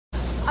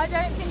I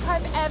don't think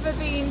I've ever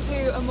been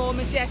to a more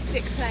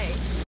majestic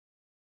place.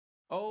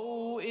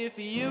 Oh, if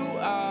you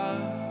are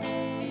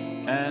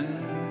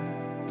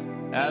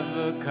an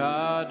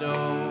avocado,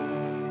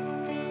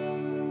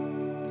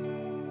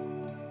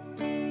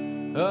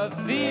 a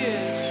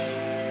fish,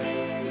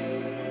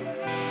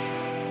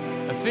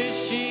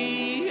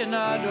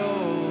 Afficionado,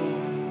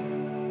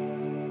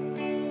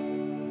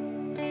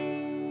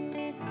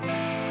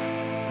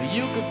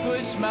 you could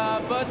push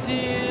my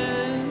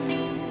button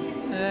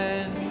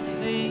and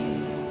see.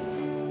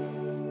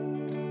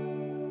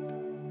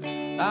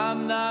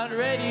 I'm not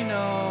ready,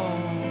 no,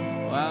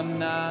 I'm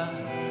not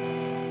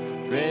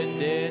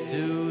ready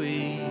to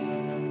eat.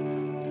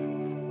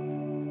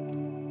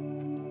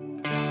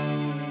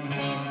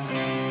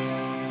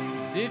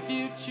 If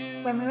you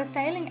choose. When we were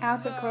sailing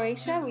out of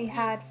Croatia, we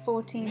had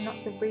 14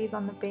 knots of breeze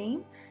on the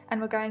beam and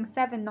were going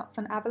 7 knots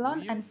on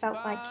Avalon and felt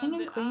like king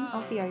and queen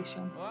of the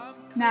ocean.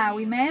 Now,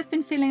 we may have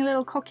been feeling a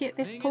little cocky at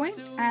this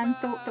point and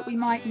thought that we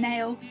might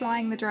nail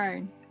flying the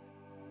drone,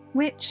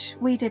 which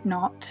we did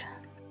not.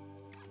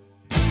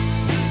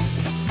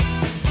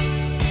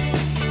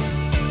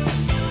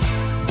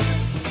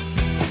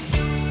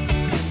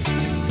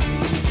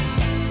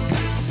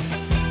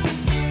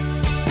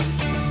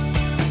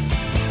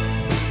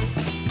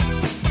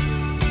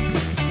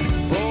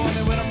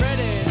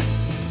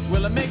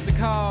 Make the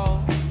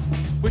call,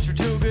 wish for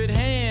 2 good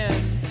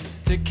hands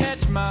to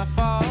catch my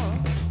fall.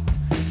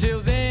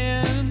 Till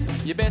then,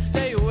 you best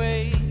stay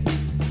away.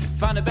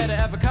 Find a better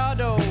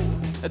avocado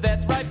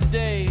that's ripe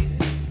today.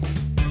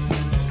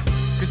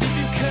 Cause if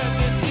you cut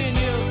the skin,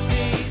 you'll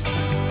see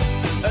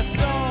a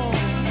stone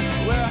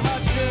where a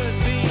heart should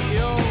be.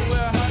 Oh,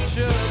 where a heart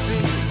should be.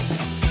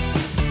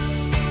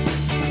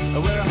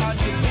 Where a heart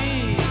should be.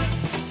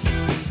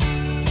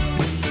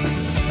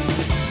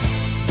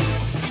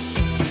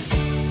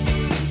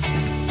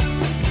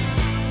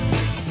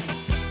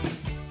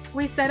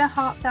 We said a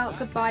heartfelt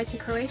goodbye to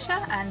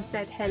Croatia and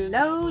said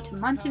hello to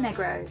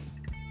Montenegro.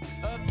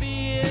 A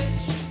fish,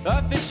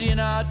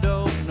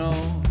 Afficionado, no.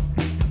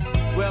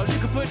 Well, you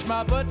can push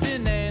my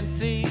button and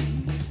see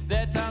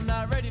that I'm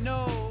not ready,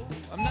 no.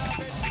 I'm not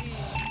ready to eat.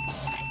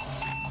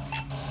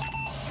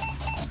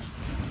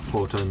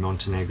 Porto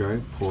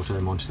Montenegro,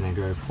 Porto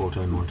Montenegro,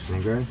 Porto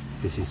Montenegro.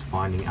 This is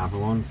finding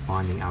Avalon,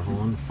 finding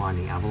Avalon,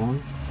 finding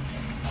Avalon.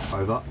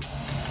 Over.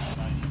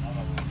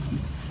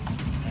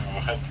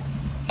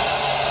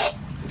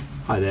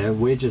 Hi there,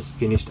 we're just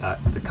finished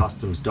at the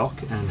customs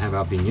dock and have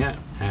our vignette,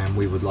 and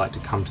we would like to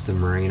come to the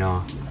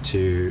marina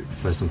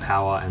for some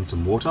power and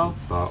some water,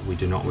 but we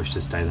do not wish to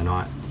stay the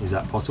night. Is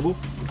that possible?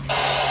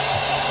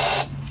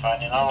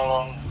 Finding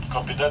Avalon,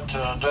 copy that.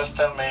 Just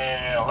tell me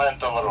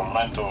length overall,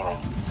 length overall.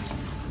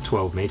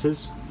 12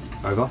 meters.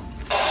 Over.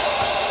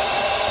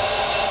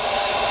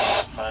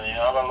 Finding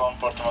Avalon,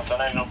 Porto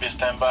Montenegro, be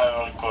standby.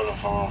 I will call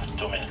for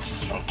 2 minutes.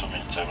 For 2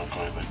 minutes, I will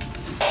call you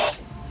back.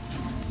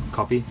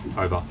 Copy.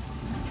 Over.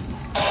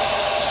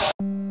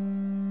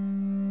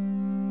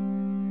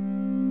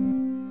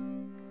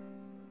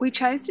 We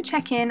chose to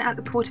check in at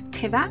the port of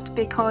Tivat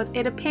because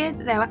it appeared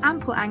that there were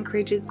ample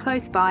anchorages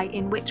close by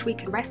in which we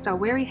could rest our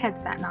weary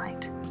heads that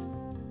night.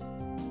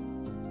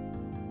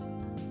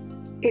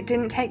 It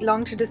didn't take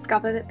long to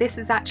discover that this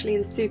is actually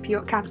the super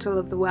yacht capital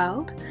of the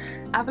world.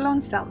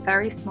 Avalon felt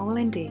very small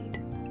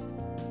indeed.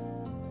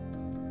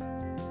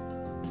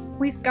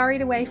 We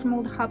scurried away from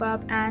all the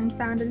hubbub and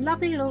found a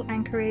lovely little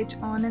anchorage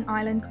on an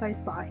island close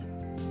by.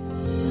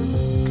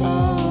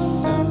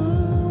 Calm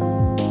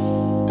down,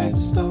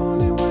 it's the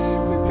only way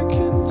we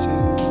begin to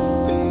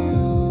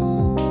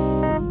feel.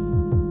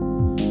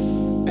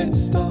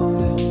 It's the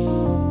only.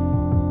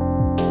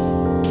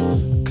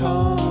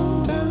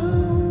 Calm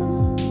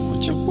down,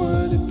 would you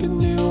would if you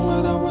knew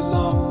what I was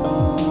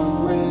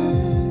offering.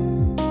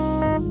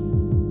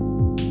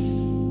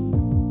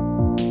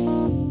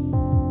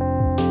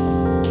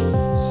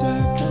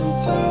 Second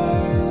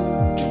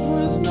take, it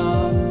was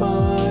not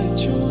my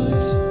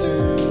choice to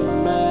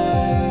make.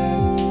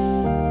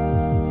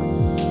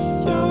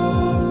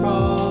 You're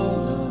all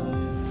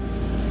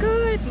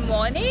Good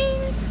morning!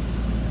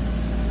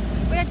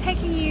 We are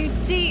taking you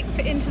deep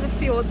into the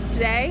fjords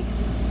today.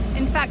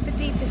 In fact, the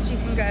deepest you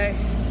can go.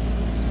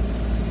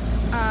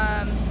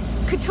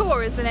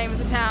 Kotor is the name of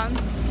the town.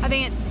 I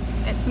think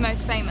it's the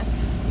most famous.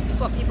 It's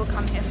what people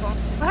come here for.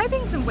 We're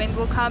hoping some wind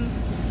will come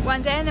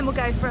one day and then we'll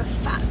go for a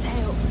fat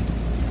sail.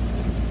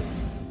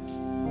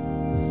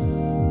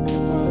 It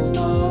was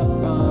not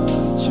my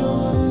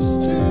choice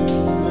to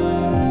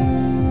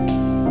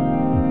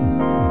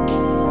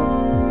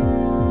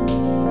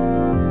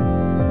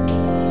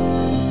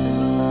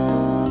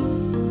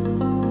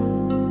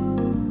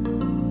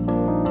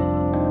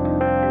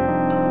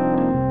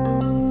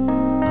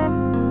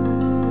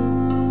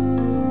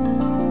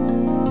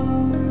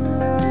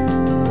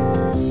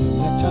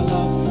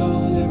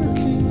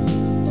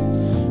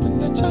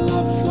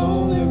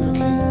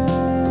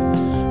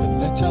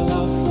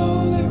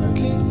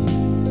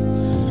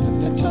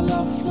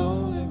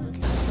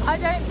I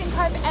don't think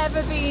I've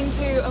ever been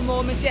to a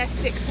more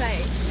majestic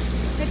place.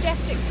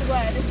 Majestic's the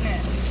word, isn't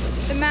it?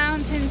 the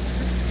mountains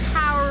just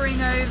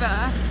towering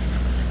over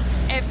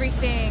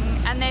everything,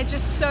 and they're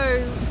just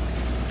so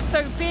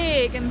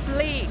big and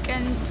bleak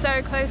and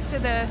so close to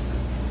the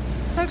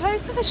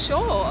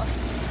shore.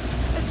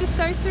 It's just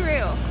so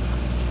surreal.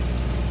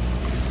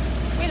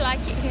 We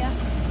like it here.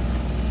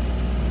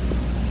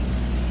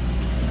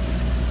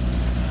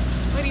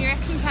 What do you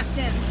reckon,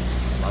 Captain?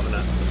 Loving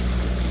it.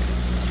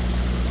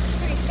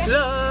 Pretty special.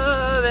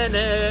 Loving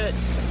it.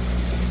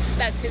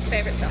 That's his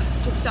favourite song.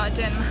 Just started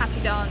doing my happy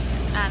dance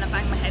and I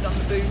banged my head on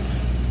the boom.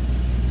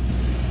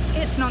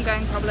 It's an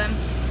ongoing problem.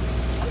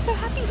 I'm so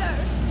happy though.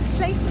 This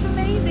place is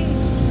amazing.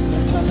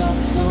 Let your love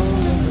flow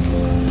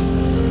lyrically.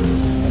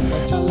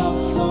 Let your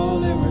love flow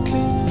lyrically.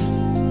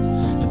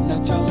 And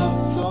let your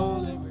love flow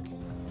lyrically.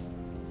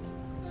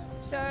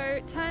 So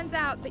it turns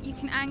out that you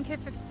can anchor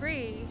for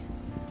free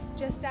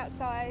just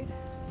outside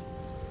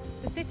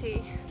the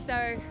city.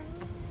 So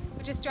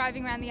we're just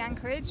driving around the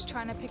anchorage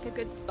trying to pick a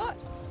good spot.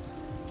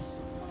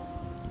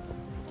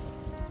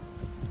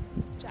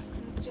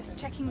 Jackson's just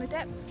checking the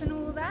depths and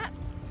all of that.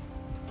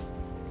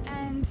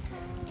 And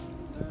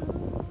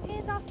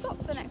here's our spot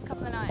for the next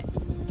couple of nights.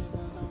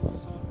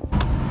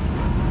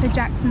 So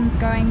Jackson's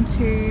going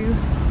to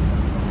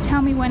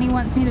tell me when he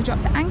wants me to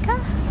drop the anchor,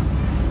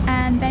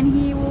 and then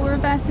he will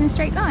reverse in a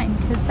straight line,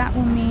 because that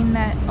will mean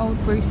that old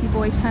Brucey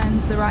boy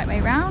turns the right way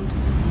round,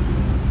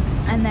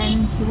 and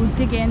then he will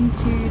dig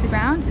into the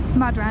ground. It's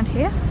mud around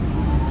here,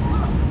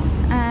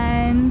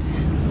 and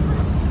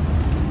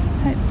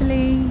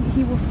hopefully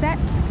he will set.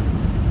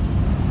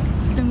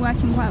 It's been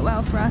working quite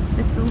well for us,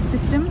 this little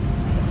system.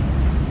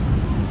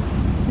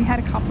 We had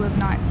a couple of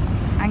nights of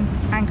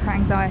anchor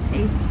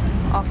anxiety.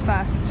 Our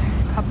first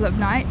couple of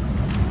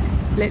nights,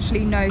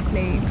 literally no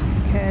sleep,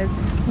 because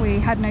we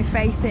had no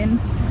faith in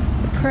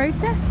the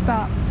process,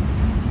 but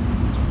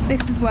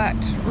this has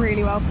worked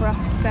really well for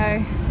us,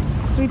 so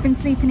we've been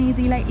sleeping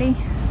easy lately.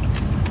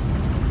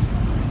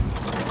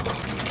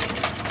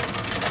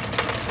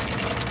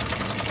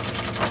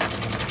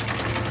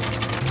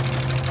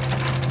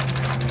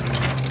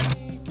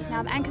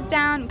 Now the anchor's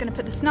down, I'm going to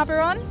put the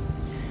snubber on,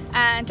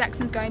 and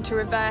Jackson's going to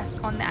reverse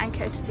on the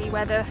anchor to see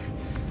whether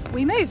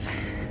we move.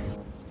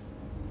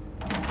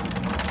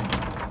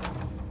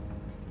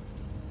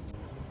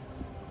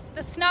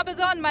 The snubber's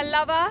on, my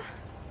lover.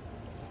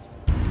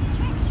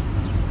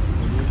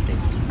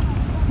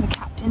 The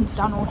captain's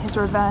done all his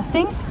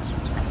reversing,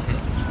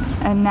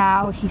 and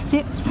now he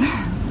sits.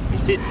 He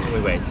sits and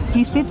we wait.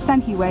 He sits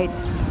and he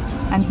waits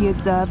and he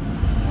observes.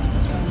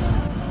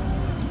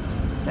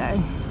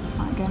 So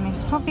might go make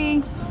a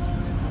coffee,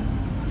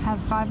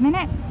 have 5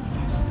 minutes,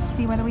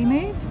 see whether we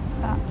move,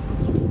 but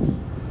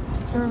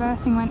the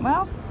reversing went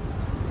well.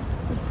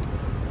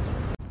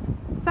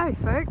 So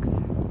folks,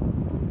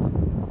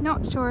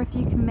 not sure if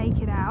you can make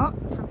it out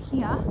from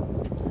here,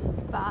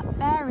 but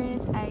there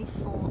is a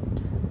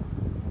fort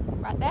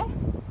right there,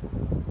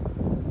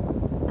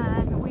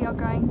 and we are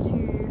going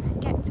to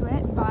get to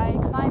it by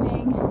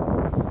climbing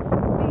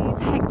these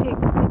hectic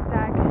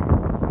zigzag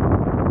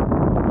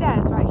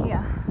stairs right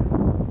here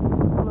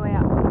all the way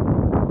up.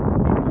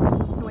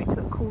 We'll wait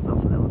till it cools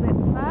off a little bit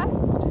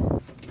first.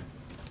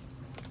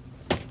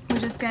 We're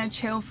just going to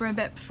chill for a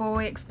bit before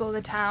we explore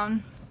the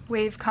town.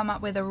 We've come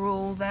up with a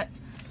rule that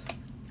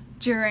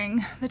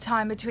during the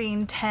time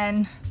between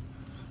 10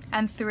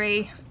 and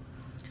 3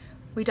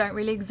 we don't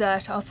really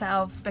exert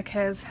ourselves,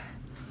 because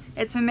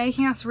it's been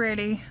making us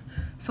really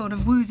sort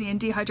of woozy and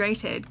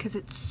dehydrated because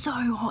it's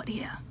so hot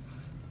here.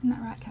 Isn't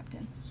that right,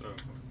 Captain? So,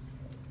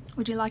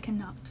 Would you like a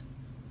nut?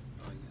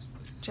 oh yes,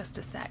 please. Just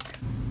a sec.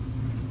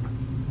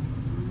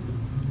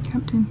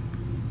 Captain.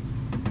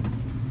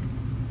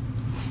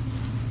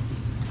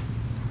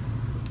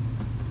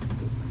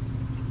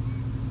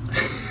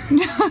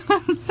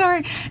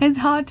 Sorry, it's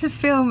hard to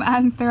film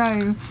and throw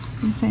at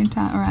the same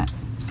time. Alright,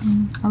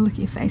 I'll look at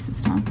your face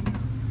this time.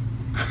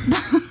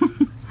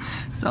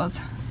 Soz.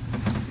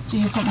 Do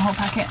you just want the whole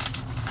packet?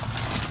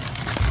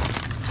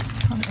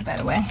 Probably a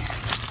better way.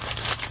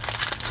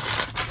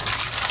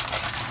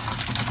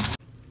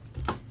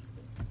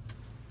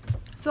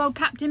 So old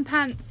Captain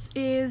Pants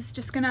is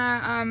just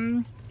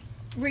gonna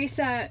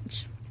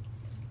research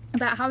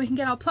about how we can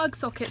get our plug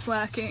sockets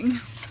working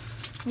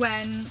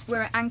when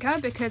we're at anchor,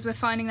 because we're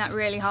finding that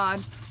really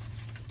hard,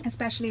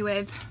 especially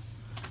with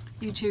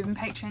YouTube and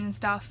Patreon and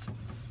stuff.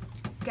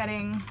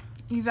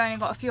 You've only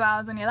got a few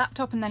hours on your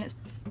laptop and then it's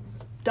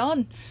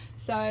done.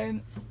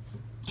 So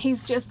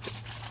he's just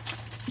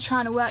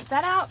trying to work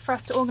that out for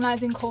us to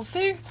organise in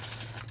Corfu,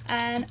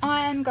 and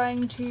I am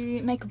going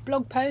to make a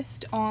blog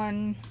post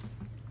on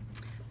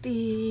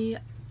the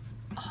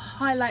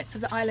highlights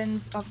of the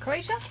islands of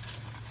Croatia,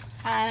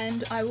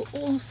 and I will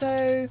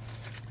also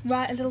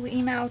write a little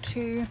email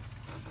to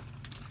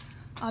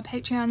our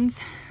Patreons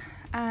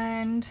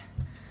and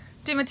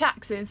do my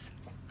taxes,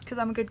 because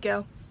I'm a good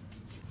girl.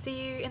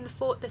 See you in the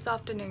fort this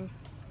afternoon.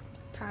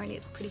 Apparently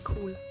it's pretty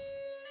cool.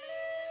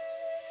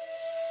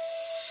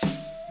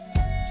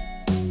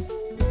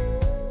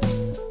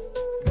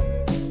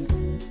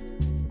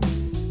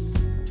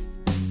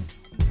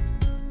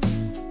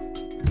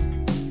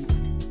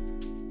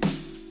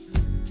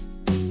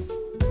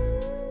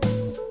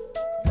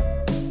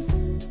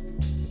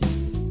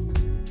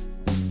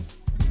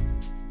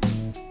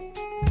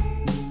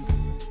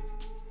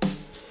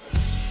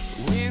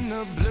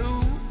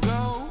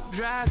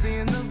 dries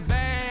in the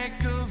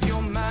back of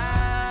your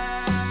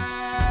mind.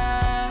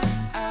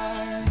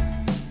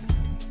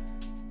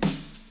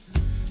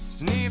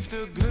 Sniff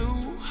the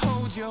glue,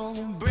 hold your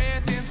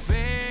breath and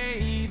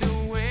fade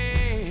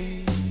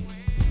away.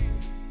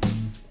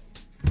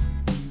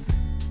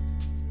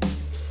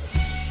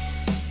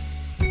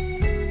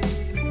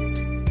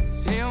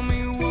 Tell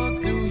me,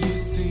 what do you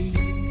see?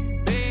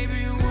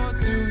 Baby, what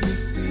do you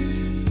see?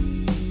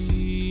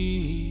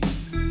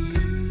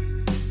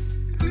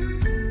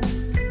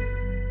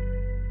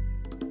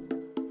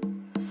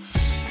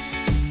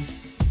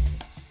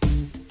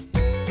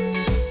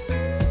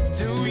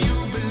 Do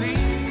you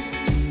believe?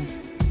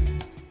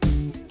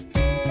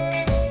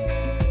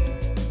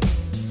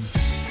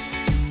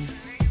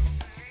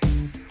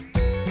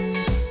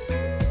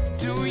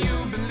 Do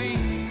you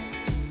believe?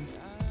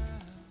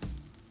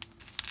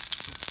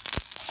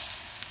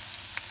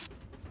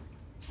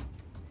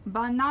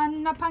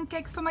 Banana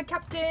pancakes for my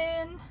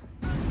captain.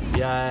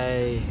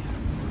 Yay!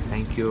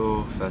 Thank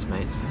you, first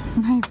mate.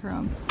 No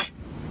problems.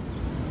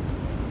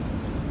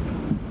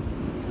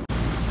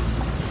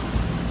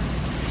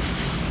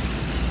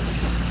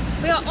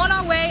 We are on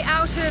our way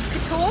out of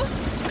Kotor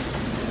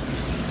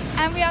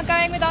and we are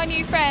going with our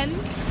new friends,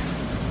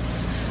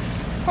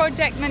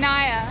 Project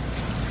Manaia.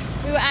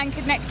 We were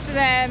anchored next to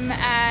them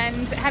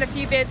and had a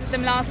few beers with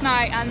them last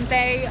night, and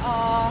they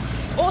are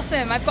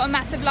awesome. I've got a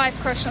massive life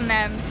crush on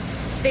them.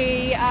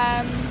 The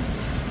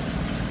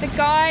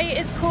guy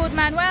is called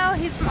Manuel.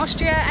 He's from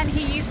Austria and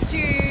he used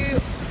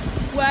to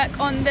work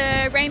on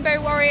the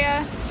Rainbow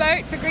Warrior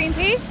boat for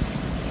Greenpeace,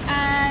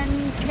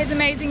 and his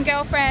amazing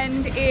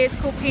girlfriend is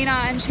called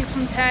Pina and she's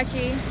from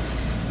Turkey,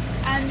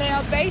 and they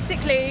are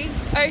basically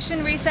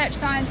ocean research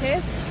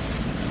scientists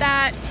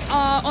that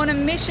are on a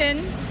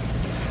mission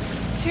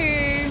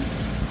to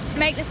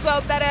make this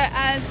world better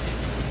as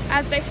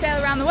they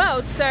sail around the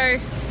world. So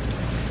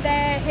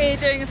they're here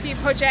doing a few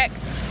projects,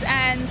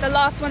 and the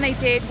last one they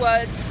did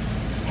was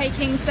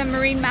taking some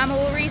marine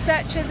mammal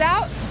researchers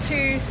out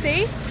to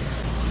sea.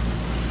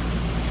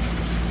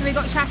 We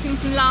got chatting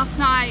from last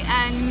night,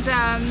 and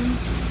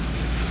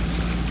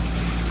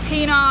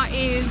Pina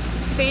is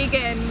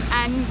vegan,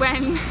 and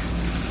when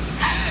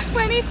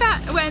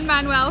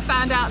Manuel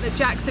found out that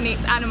Jackson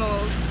eats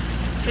animals,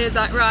 he was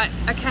like, right,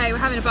 okay, we're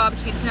having a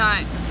barbecue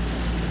tonight.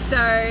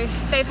 So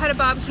they've got a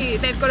barbecue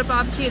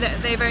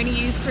that they've only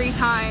used 3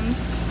 times,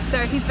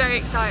 so he's very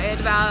excited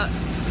about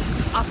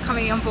us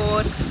coming on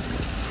board.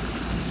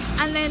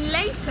 And then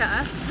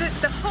later,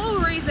 the whole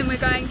reason we're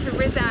going to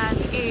Rizan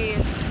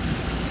is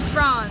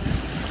Franz,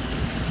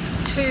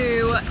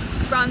 who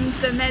runs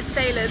the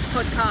Medsailors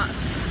podcast.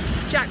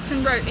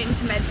 Jackson wrote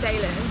into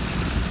Medsailors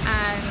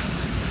and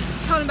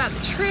told him about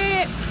the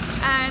trip,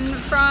 and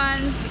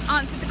Franz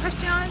answered the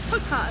question on his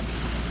podcast.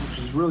 Which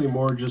is really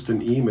more just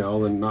an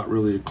email and not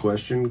really a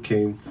question,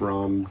 came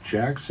from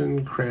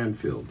Jackson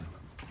Cranfield.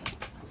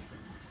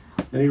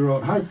 And he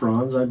wrote, "Hi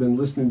Franz, I've been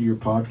listening to your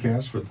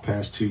podcast for the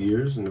past 2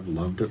 years and have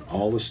loved it.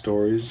 All the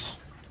stories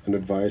and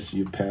advice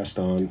you've passed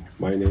on.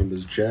 My name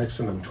is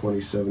Jackson, I'm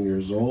 27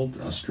 years old,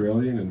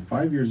 Australian, and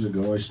 5 years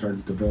ago I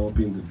started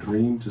developing the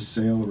dream to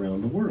sail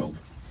around the world.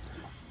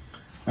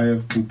 I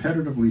have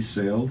competitively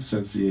sailed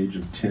since the age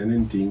of 10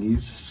 in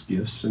dinghies,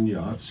 skiffs, and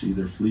yachts,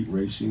 either fleet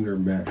racing or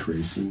match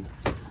racing,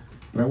 but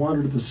I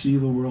wanted to see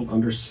the world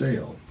under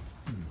sail.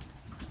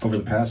 Over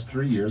the past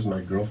 3 years,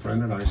 my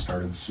girlfriend and I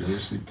started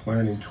seriously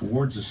planning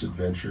towards this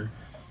adventure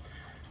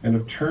and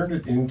have turned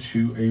it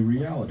into a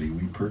reality.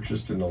 We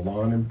purchased an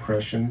Avalon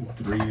Impression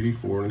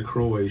 384 in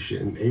Croatia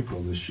in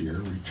April this year,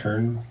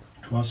 returned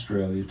to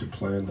Australia to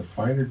plan the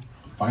finer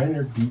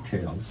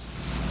details.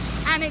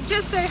 And it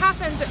just so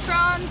happens that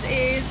Franz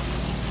is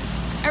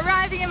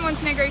arriving in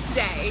Montenegro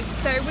today.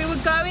 So we were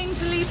going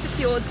to leave the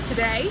fjords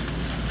today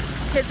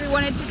because we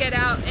wanted to get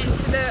out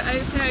into the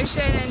open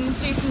ocean and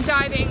do some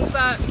diving,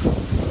 but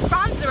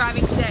Franz is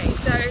arriving today.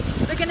 So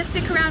we're going to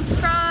stick around for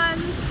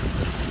Franz.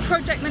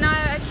 Project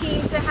Manaia are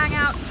keen to hang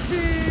out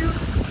too.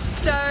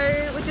 So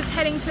we're just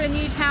heading to a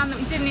new town that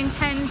we didn't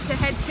intend to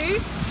head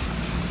to,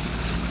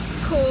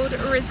 called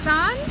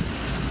Rizan,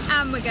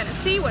 and we're going to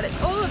see what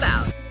it's all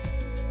about.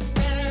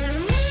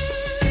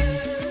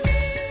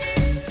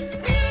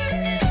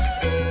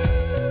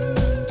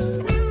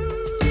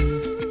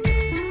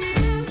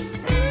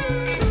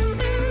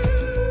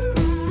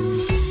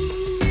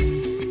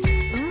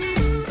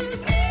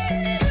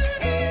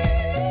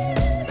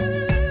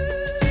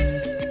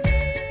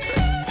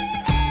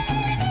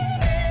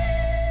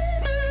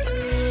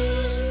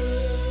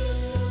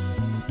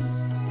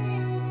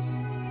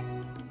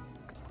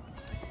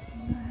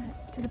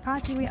 To the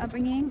party we are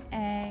bringing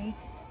a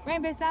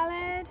rainbow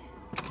salad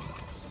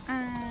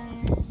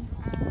and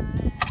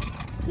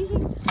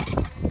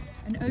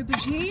an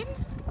aubergine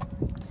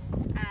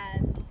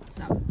and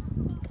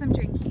some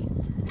drinkies,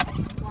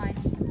 wine,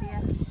 some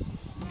beer.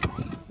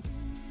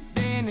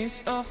 Then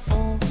it's up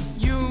for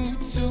you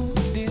to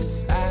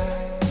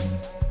decide.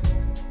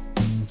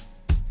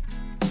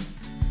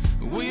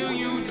 Will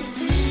you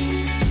decide?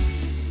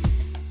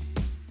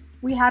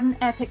 We had an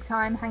epic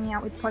time hanging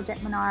out with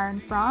Project Manaia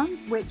and Franz,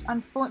 which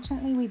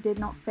unfortunately we did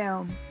not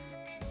film.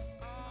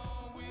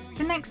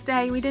 The next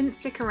day we didn't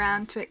stick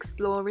around to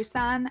explore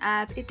Rusan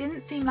as it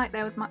didn't seem like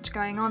there was much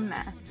going on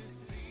there.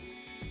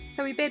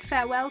 So we bid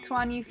farewell to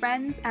our new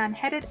friends and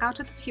headed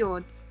out of the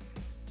fjords.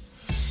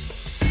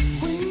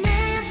 We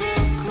never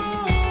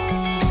grow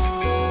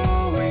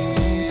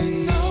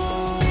in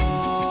older.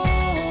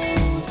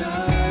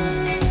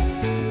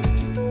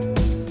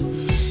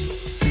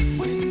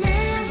 We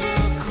never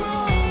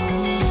grow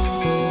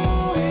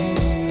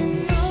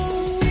in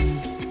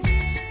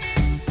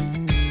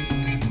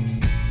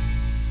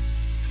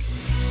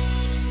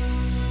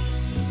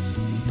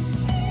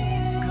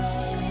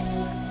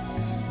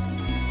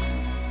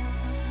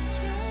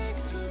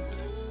Strike the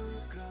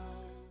blue glow.